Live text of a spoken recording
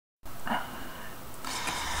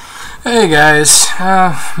Hey guys,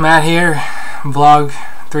 Matt here,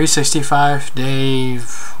 Vlog365, day,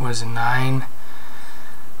 was it 9?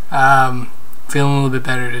 Feeling a little bit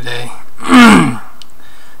better today.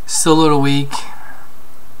 Still a little weak.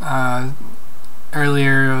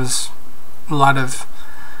 Earlier it was a lot of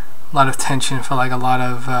tension. Felt like a lot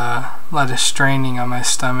of straining on my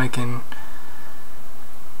stomach, and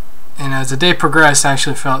as the day progressed, I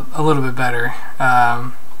actually felt a little bit better.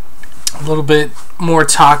 A little bit more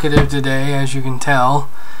talkative today, as you can tell.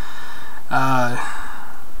 I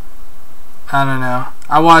don't know.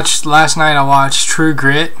 Last night I watched True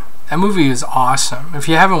Grit. That movie is awesome. If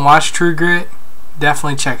you haven't watched True Grit,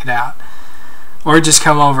 definitely check it out. Or just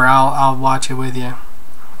come over. I'll watch it with you.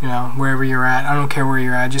 You know, wherever you're at. I don't care where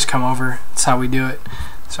you're at. Just come over. That's how we do it.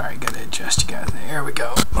 Sorry, gotta adjust you guys. There we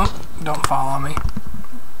go. Oh, don't fall on me.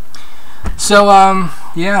 So,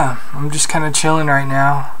 yeah, I'm just kind of chilling right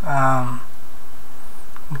now. I'm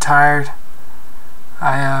tired.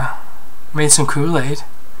 I made some Kool-Aid,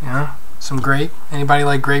 you know, some grape. Anybody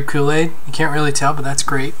like grape Kool-Aid? You can't really tell, but that's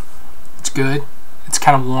great. It's good. It's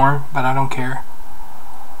kind of warm, but I don't care.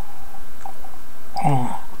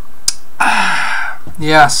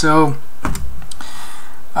 Yeah, so,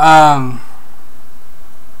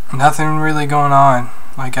 nothing really going on,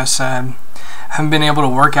 like I said. I haven't been able to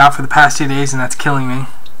work out for the past 2 days, and that's killing me.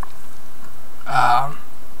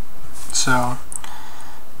 So,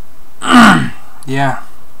 yeah.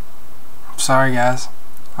 Sorry, guys.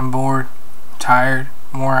 I'm bored, tired,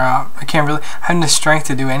 wore out. I had no strength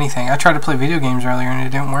to do anything. I tried to play video games earlier, and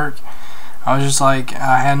it didn't work. I was just like,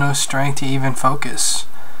 I had no strength to even focus.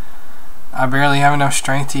 I barely have enough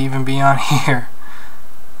strength to even be on here.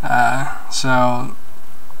 So,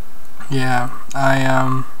 yeah.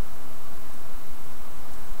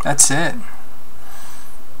 That's it.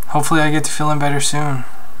 Hopefully I get to feeling better soon,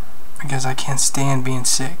 because I can't stand being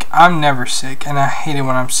sick. I'm never sick, and I hate it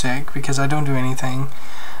when I'm sick because I don't do anything,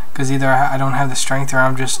 because either I don't have the strength or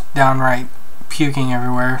I'm just downright puking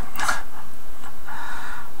everywhere.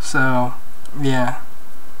 So, yeah.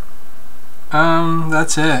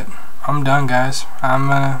 That's it. I'm done, guys.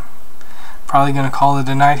 I'm probably gonna call it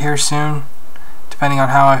a night here soon, depending on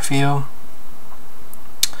how I feel.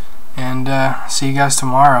 And see you guys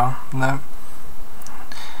tomorrow.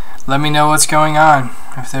 Let me know what's going on,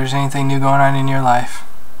 if there's anything new going on in your life.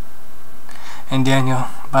 And Daniel,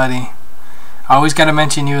 buddy, I always got to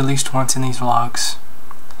mention you at least once in these vlogs.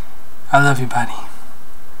 I love you, buddy.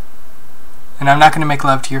 And I'm not going to make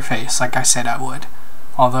love to your face like I said I would.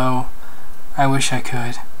 Although, I wish I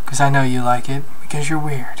could, because I know you like it, because you're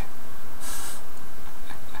weird.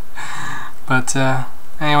 But,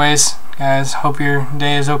 anyways, guys, hope your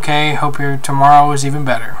day is okay. Hope your tomorrow is even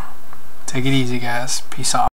better. Take it easy, guys. Peace out.